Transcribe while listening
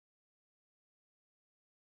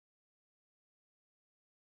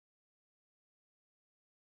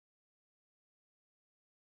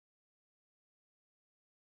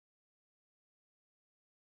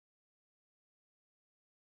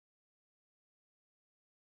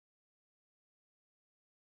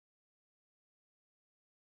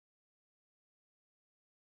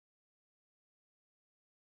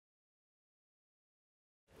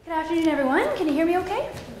Good afternoon, everyone. Can you hear me okay?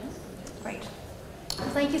 Great. Well,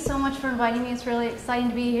 thank you so much for inviting me. It's really exciting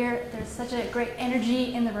to be here. There's such a great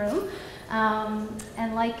energy in the room.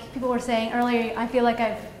 And like people were saying earlier, I feel like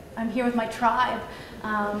I'm here with my tribe.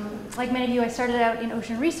 Like many of you, I started out in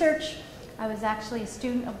ocean research. I was actually a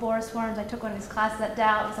student of Boris Worm's. I took one of his classes at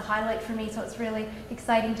Dow. It was a highlight for me, so it's really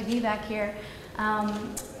exciting to be back here.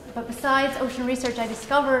 But besides ocean research, I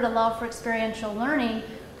discovered a love for experiential learning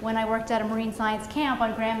when I worked at a marine science camp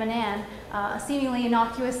on Grand Manan, a seemingly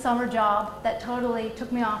innocuous summer job that totally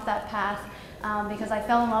took me off that path because I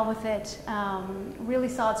fell in love with it, really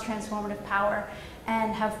saw its transformative power,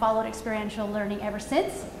 and have followed experiential learning ever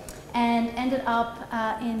since, and ended up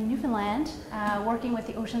in Newfoundland working with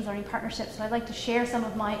the Oceans Learning Partnership. So I'd like to share some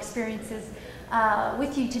of my experiences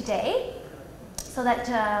with you today so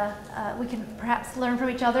that we can perhaps learn from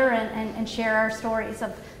each other and share our stories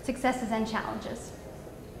of successes and challenges.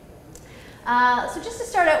 So just to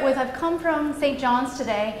start out with, I've come from St. John's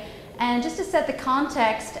today, and just to set the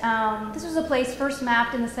context, this was a place first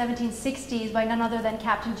mapped in the 1760s by none other than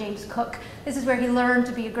Captain James Cook. This is where he learned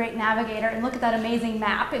to be a great navigator, and look at that amazing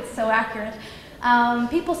map, it's so accurate.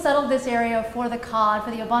 People settled this area for the cod, for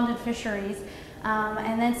the abundant fisheries,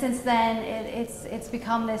 and then since then it's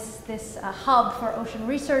become this hub for ocean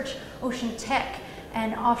research, ocean tech,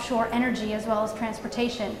 and offshore energy, as well as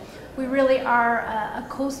transportation. We really are a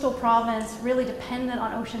coastal province, really dependent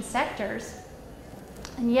on ocean sectors.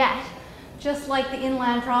 And yet, just like the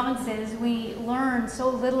inland provinces, we learn so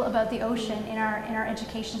little about the ocean in our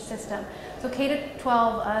education system. So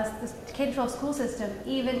K-12, the K-12 school system,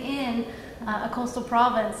 even in a coastal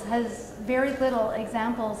province, has very little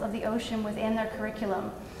examples of the ocean within their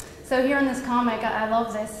curriculum. So here in this comic, I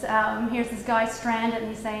love this. Here's this guy stranded,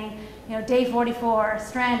 and he's saying, you know, day 44,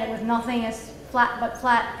 stranded with nothing as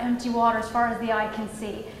flat, empty water as far as the eye can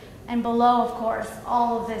see. And below, of course,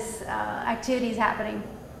 all of this activity is happening.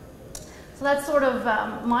 So that's sort of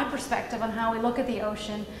my perspective on how we look at the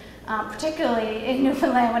ocean, particularly in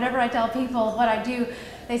Newfoundland. Whenever I tell people what I do,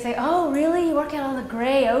 they say, oh, really? You work out on the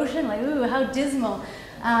gray ocean? Like, ooh, how dismal.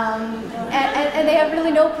 And they have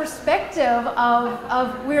really no perspective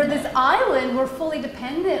of we're this island, we're fully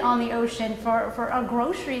dependent on the ocean for our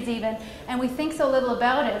groceries even, and we think so little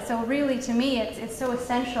about it. So really, to me, it's so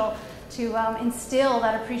essential to instill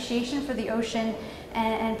that appreciation for the ocean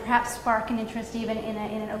and perhaps spark an interest even in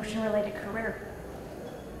an ocean-related career.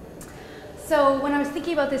 So when I was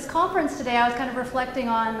thinking about this conference today, I was kind of reflecting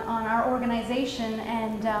on our organization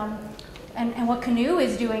and what CaNOE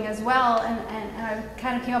is doing as well, and I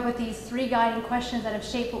kind of came up with these 3 guiding questions that have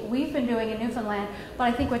shaped what we've been doing in Newfoundland, but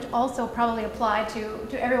I think which also probably apply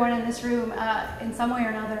to everyone in this room in some way or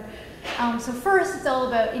another. So first, it's all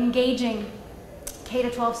about engaging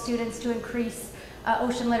K-12 students to increase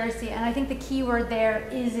ocean literacy, and I think the key word there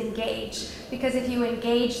is engage, because if you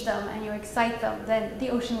engage them and you excite them, then the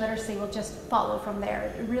ocean literacy will just follow from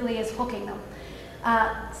there. It really is hooking them.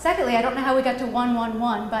 Secondly, I don't know how we got to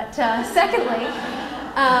 1-1-1, but secondly,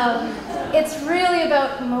 it's really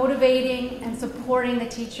about motivating and supporting the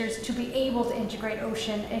teachers to be able to integrate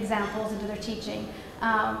ocean examples into their teaching,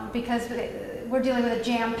 because we're dealing with a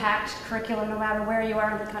jam-packed curriculum no matter where you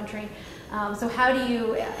are in the country. So how do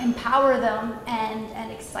you empower them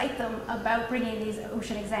and excite them about bringing these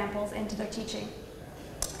ocean examples into their teaching?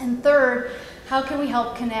 And third, how can we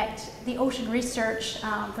help connect the ocean research,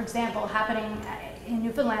 for example, happening in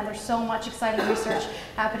Newfoundland? There's so much exciting research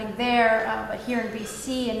happening there, but here in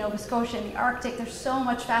BC and Nova Scotia and the Arctic, there's so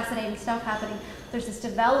much fascinating stuff happening. There's this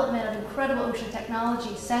development of incredible ocean technology,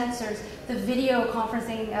 sensors, the video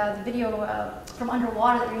conferencing, the video from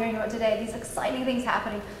underwater that we're hearing about today, these exciting things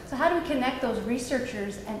happening. So how do we connect those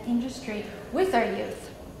researchers and industry with our youth?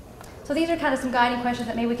 So these are kind of some guiding questions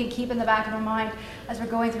that maybe we can keep in the back of our mind as we're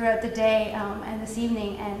going throughout the day and this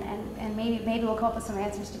evening, and maybe we'll come up with some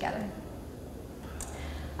answers together.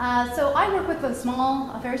 So I work with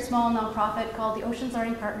a very small nonprofit called the Oceans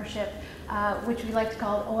Learning Partnership, which we like to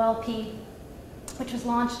call OLP, which was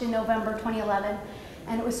launched in November 2011,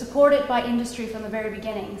 and it was supported by industry from the very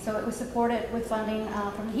beginning. So it was supported with funding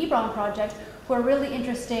from the Hebron Project, who are really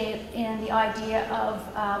interested in the idea of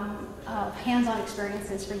hands-on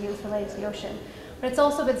experiences for youth related to the ocean. But it's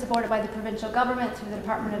also been supported by the provincial government through the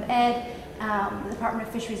Department of Ed, the Department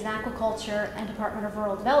of Fisheries and Aquaculture, and Department of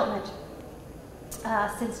Rural Development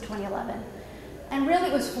since 2011. And really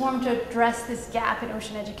it was formed to address this gap in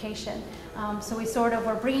ocean education. So we sort of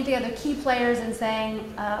were bringing together key players and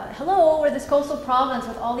saying, hello, we're this coastal province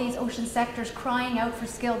with all these ocean sectors crying out for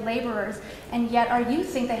skilled laborers, and yet our youth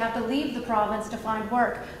think they have to leave the province to find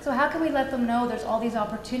work. So how can we let them know there's all these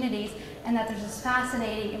opportunities and that there's this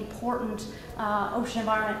fascinating, important ocean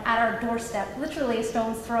environment at our doorstep, literally a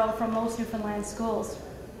stone's throw from most Newfoundland schools.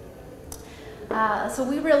 So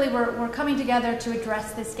we really were coming together to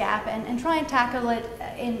address this gap and try and tackle it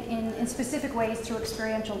in specific ways through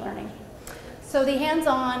experiential learning. So the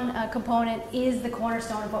hands-on component is the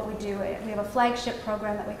cornerstone of what we do. We have a flagship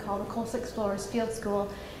program that we call the Coastal Explorers Field School,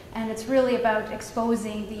 and it's really about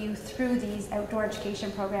exposing the youth through these outdoor education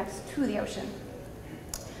programs to the ocean.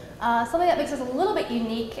 Something that makes us a little bit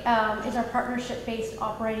unique is our partnership-based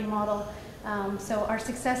operating model. So our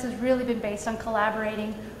success has really been based on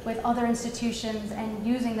collaborating with other institutions and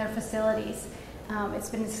using their facilities. It's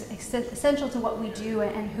been essential to what we do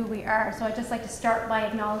and who we are. So I'd just like to start by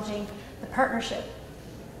acknowledging the partnership,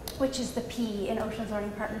 which is the P in Oceans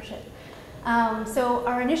Learning Partnership. So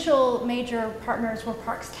our initial major partners were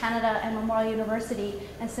Parks Canada and Memorial University,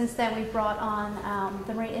 and since then we've brought on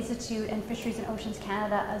the Marine Institute and Fisheries and Oceans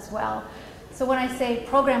Canada as well. So when I say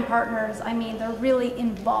program partners, I mean they're really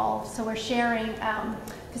involved. So we're sharing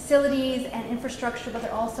facilities and infrastructure, but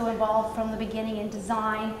they're also involved from the beginning in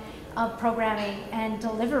design of programming and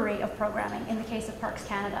delivery of programming in the case of Parks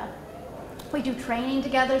Canada. We do training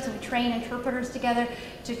together, so we train interpreters together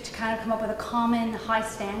to kind of come up with a common high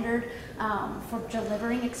standard for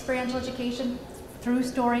delivering experiential education through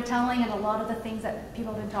storytelling and a lot of the things that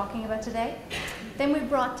people have been talking about today. Then we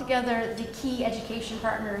brought together the key education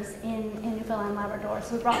partners in Newfoundland and Labrador.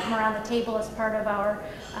 So we brought them around the table as part of our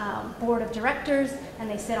board of directors, and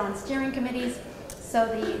they sit on steering committees. So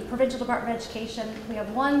the Provincial Department of Education, we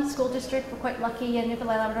have one school district. We're quite lucky in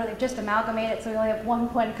Newfoundland and Labrador. They've just amalgamated, so we only have one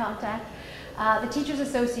point of contact. The Teachers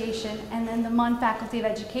Association, and then the MUN Faculty of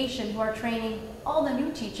Education, who are training all the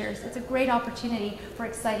new teachers. It's a great opportunity for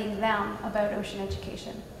exciting them about ocean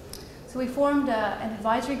education. So we formed an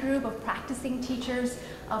advisory group of practicing teachers,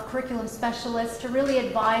 of curriculum specialists, to really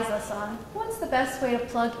advise us on what's the best way to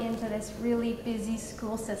plug into this really busy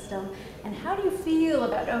school system, and how do you feel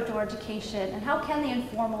about outdoor education, and how can the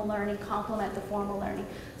informal learning complement the formal learning.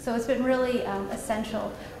 So it's been really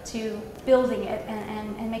essential to building it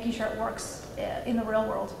and making sure it works in the real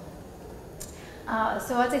world.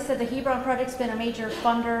 So as I said, the Hebron Project's been a major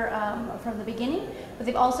funder from the beginning, but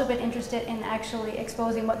they've also been interested in actually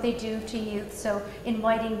exposing what they do to youth. So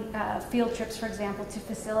inviting field trips, for example, to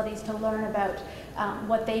facilities to learn about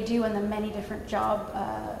what they do and the many different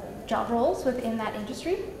job roles within that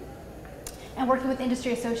industry. And working with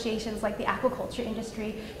industry associations like the aquaculture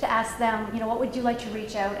industry to ask them, you know, what would you like to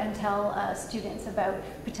reach out and tell students about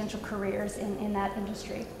potential careers in that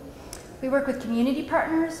industry. We work with community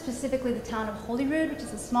partners, specifically the town of Holyrood, which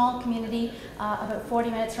is a small community about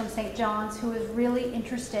 40 minutes from St. John's, who is really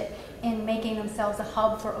interested in making themselves a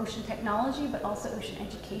hub for ocean technology, but also ocean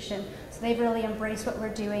education. So they've really embraced what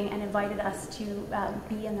we're doing and invited us to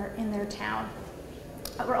be in their town.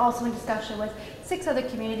 We're also in discussion with 6 other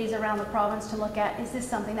communities around the province to look at, is this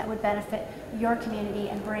something that would benefit your community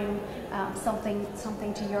and bring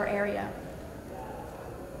something to your area.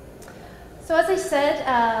 So as I said,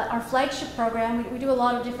 our flagship program, we do a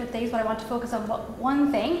lot of different things, but I want to focus on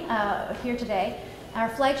one thing here today. Our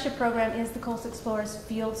flagship program is the Coastal Explorers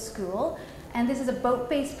Field School, and this is a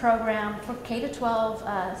boat-based program for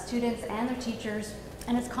K-12 students and their teachers,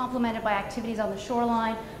 and it's complemented by activities on the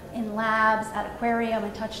shoreline, in labs, at aquarium,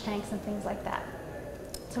 and touch tanks, and things like that.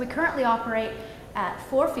 So we currently operate at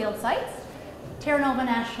 4 field sites: Terra Nova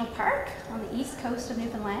National Park on the east coast of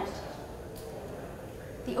Newfoundland,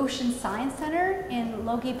 the Ocean Science Center in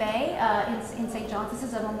Logie Bay in St. John's. This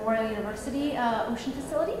is a Memorial University ocean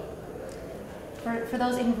facility. For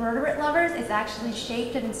those invertebrate lovers, it's actually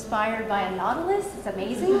shaped and inspired by a nautilus. It's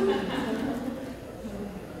amazing.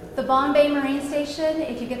 The Bombay Marine Station,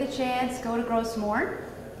 if you get the chance, go to Gros Morne.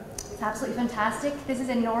 It's absolutely fantastic. This is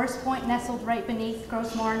in Norris Point, nestled right beneath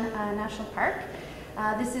Gros Morne National Park.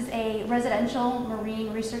 This is a residential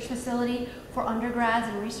marine research facility for undergrads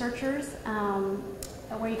and researchers,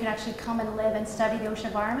 where you could actually come and live and study the ocean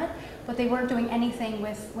environment, but they weren't doing anything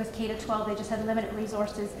with K-12. They just had limited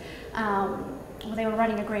resources. They were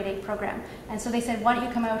running a grade 8 program. And so they said, why don't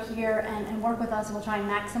you come out here and work with us, and we'll try and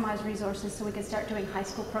maximize resources so we could start doing high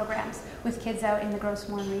school programs with kids out in the Gros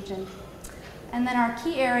Morne region. And then our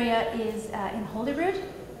key area is in Holyrood,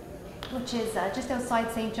 which is just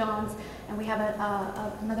outside St. John's, and we have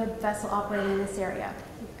another vessel operating in this area.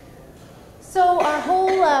 So our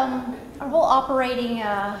whole operating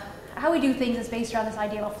how we do things is based around this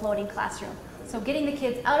idea of a floating classroom. So getting the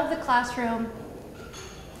kids out of the classroom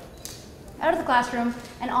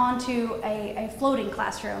and onto a floating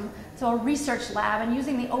classroom, so a research lab, and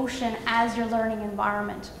using the ocean as your learning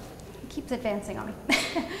environment. It keeps advancing on me.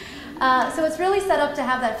 So it's really set up to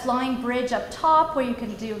have that flying bridge up top where you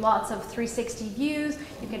can do lots of 360 views,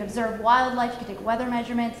 you can observe wildlife, you can take weather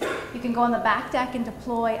measurements, you can go on the back deck and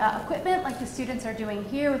deploy equipment like the students are doing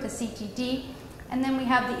here with the CTD. And then we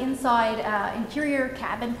have the inside interior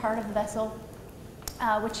cabin part of the vessel,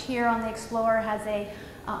 which here on the Explorer has a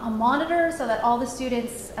monitor so that all the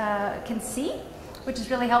students can see, which is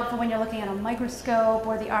really helpful when you're looking at a microscope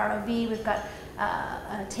or the ROV. We've got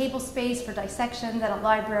a table space for dissections and a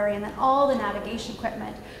library, and then all the navigation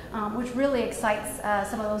equipment, which really excites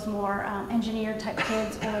some of those more engineer type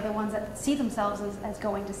kids, or the ones that see themselves as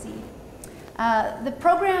going to sea. The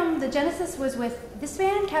program, the genesis was with this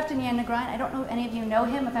man, Captain Yan Negrin. I don't know if any of you know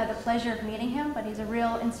him. I've had the pleasure of meeting him, but he's a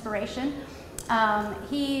real inspiration.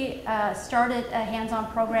 He started a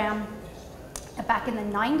hands-on program back in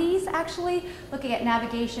the 90s, actually, looking at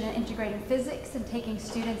navigation and integrated physics and taking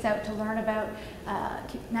students out to learn about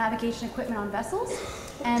navigation equipment on vessels.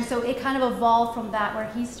 And so it kind of evolved from that, where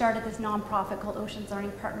he started this nonprofit called Oceans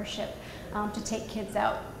Learning Partnership to take kids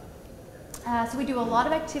out. So we do a lot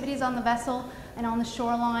of activities on the vessel and on the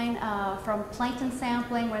shoreline, from plankton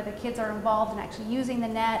sampling, where the kids are involved in actually using the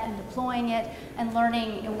net and deploying it and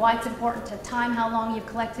learning why it's important to time how long you've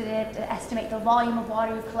collected it, to estimate the volume of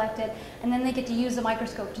water you've collected, and then they get to use the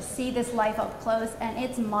microscope to see this life up close, and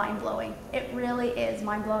it's mind-blowing. It really is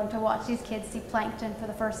mind-blowing to watch these kids see plankton for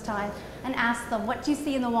the first time and ask them, what do you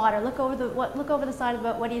see in the water? Look over the side of the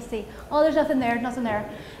boat, what do you see? Oh, there's nothing there, nothing there.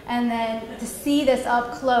 And then to see this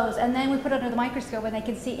up close, and then we put it under the microscope and they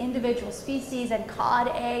can see individual species and cod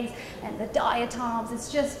eggs and the diatoms.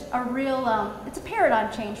 It's just a real, it's a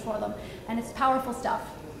paradigm change for them, and it's powerful stuff.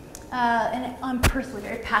 And I'm personally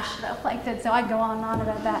very passionate about plankton, so I go on and on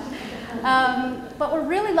about that. But we're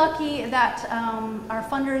really lucky that our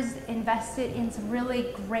funders invested in some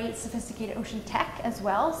really great sophisticated ocean tech as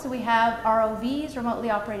well. So we have ROVs,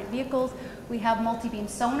 remotely operated vehicles. We have multi-beam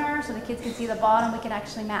sonar, so the kids can see the bottom. We can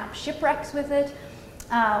actually map shipwrecks with it.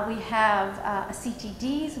 We have a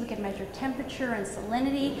CTD, so we can measure temperature and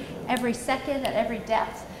salinity every second at every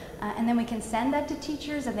depth. And then we can send that to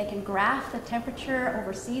teachers, and they can graph the temperature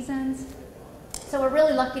over seasons. So we're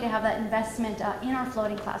really lucky to have that investment in our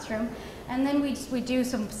floating classroom. And then we do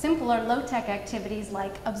some simpler low-tech activities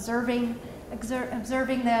like observing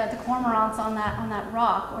the cormorants on that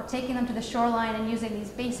rock, or taking them to the shoreline and using these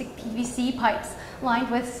basic PVC pipes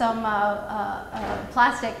lined with some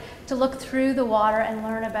plastic to look through the water and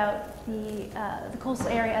learn about the coastal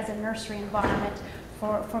area as a nursery environment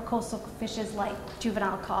for coastal fishes like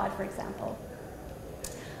juvenile cod, for example.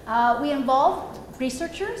 We involve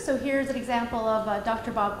researchers, so here's an example of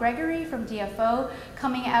Dr. Bob Gregory from DFO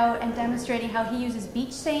coming out and demonstrating how he uses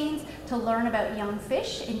beach seines to learn about young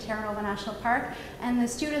fish in Terra Nova National Park, and the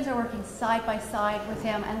students are working side by side with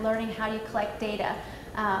him and learning how you collect data,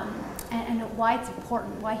 and why it's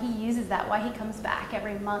important, why he uses that, why he comes back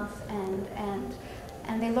every month,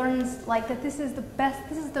 and they learn like that this is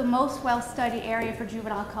the most well-studied area for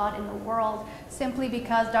juvenile cod in the world, simply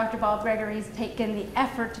because Dr. Bob Gregory's taken the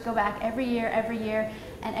effort to go back every year,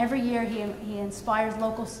 and every year he inspires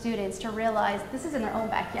local students to realize this is in their own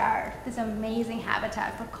backyard, this amazing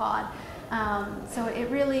habitat for cod. So it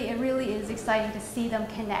really is exciting to see them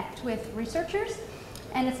connect with researchers.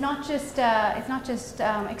 And it's not just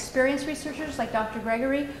experienced researchers like Dr.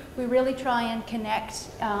 Gregory. We really try and connect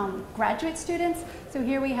graduate students. So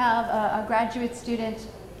here we have a graduate student,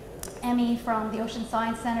 Emmy, from the Ocean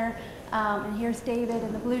Science Center, and here's David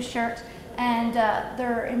in the blue shirt. And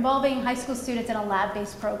they're involving high school students in a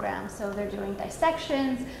lab-based program. So they're doing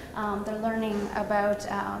dissections, they're learning about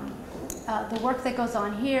the work that goes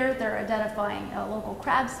on here. They're identifying a local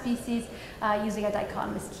crab species using a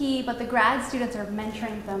dichotomous key, but the grad students are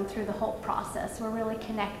mentoring them through the whole process. We're really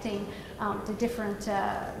connecting to different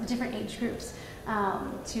age groups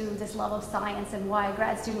to this love of science and why a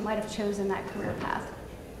grad student might have chosen that career path.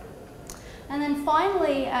 And then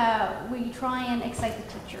finally, we try and excite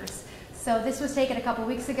the teachers. So this was taken a couple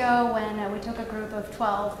weeks ago when we took a group of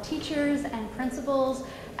 12 teachers and principals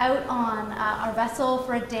out on our vessel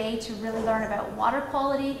for a day to really learn about water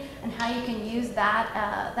quality and how you can use that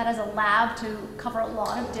as a lab to cover a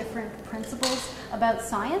lot of different principles about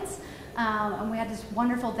science. And we had this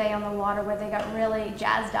wonderful day on the water where they got really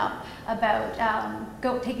jazzed up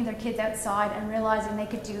about taking their kids outside and realizing they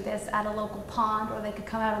could do this at a local pond, or they could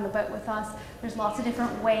come out on the boat with us. There's lots of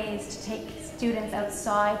different ways to take students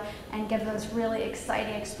outside and give them this really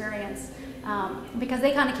exciting experience. Because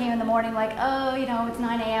they kind of came in the morning like, oh, you know, it's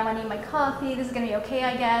 9 a.m., I need my coffee, this is going to be okay,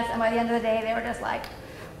 I guess. And by the end of the day, they were just like,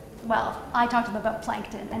 well, I talked to them about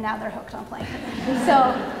plankton, and now they're hooked on plankton.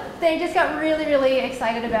 So they just got really, really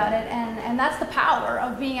excited about it, and that's the power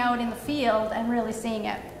of being out in the field and really seeing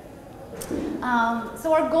it.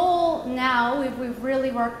 So our goal now, we've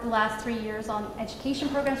really worked the last 3 years on education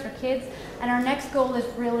programs for kids, and our next goal is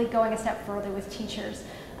really going a step further with teachers.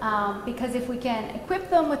 Because if we can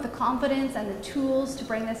equip them with the confidence and the tools to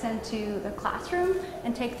bring this into the classroom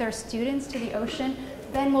and take their students to the ocean,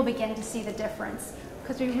 then we'll begin to see the difference.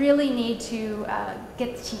 Because we really need to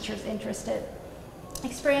get the teachers interested.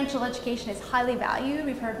 Experiential education is highly valued.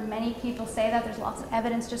 We've heard many people say that. There's lots of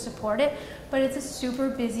evidence to support it, but it's a super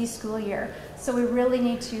busy school year. So we really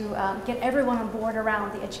need to get everyone on board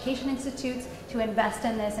around the education institutes to invest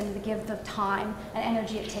in this and to give the time and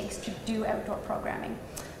energy it takes to do outdoor programming.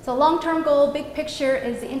 So long-term goal, big picture,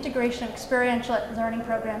 is the integration of experiential learning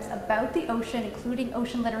programs about the ocean, including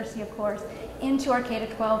ocean literacy, of course, into our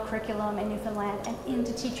K-12 curriculum in Newfoundland and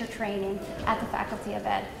into teacher training at the Faculty of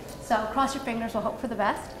Ed. So cross your fingers, we'll hope for the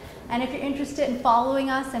best. And if you're interested in following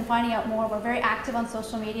us and finding out more, we're very active on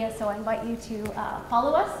social media, so I invite you to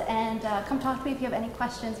follow us and come talk to me if you have any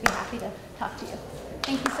questions. Be happy to talk to you.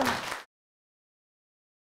 Thank you so much.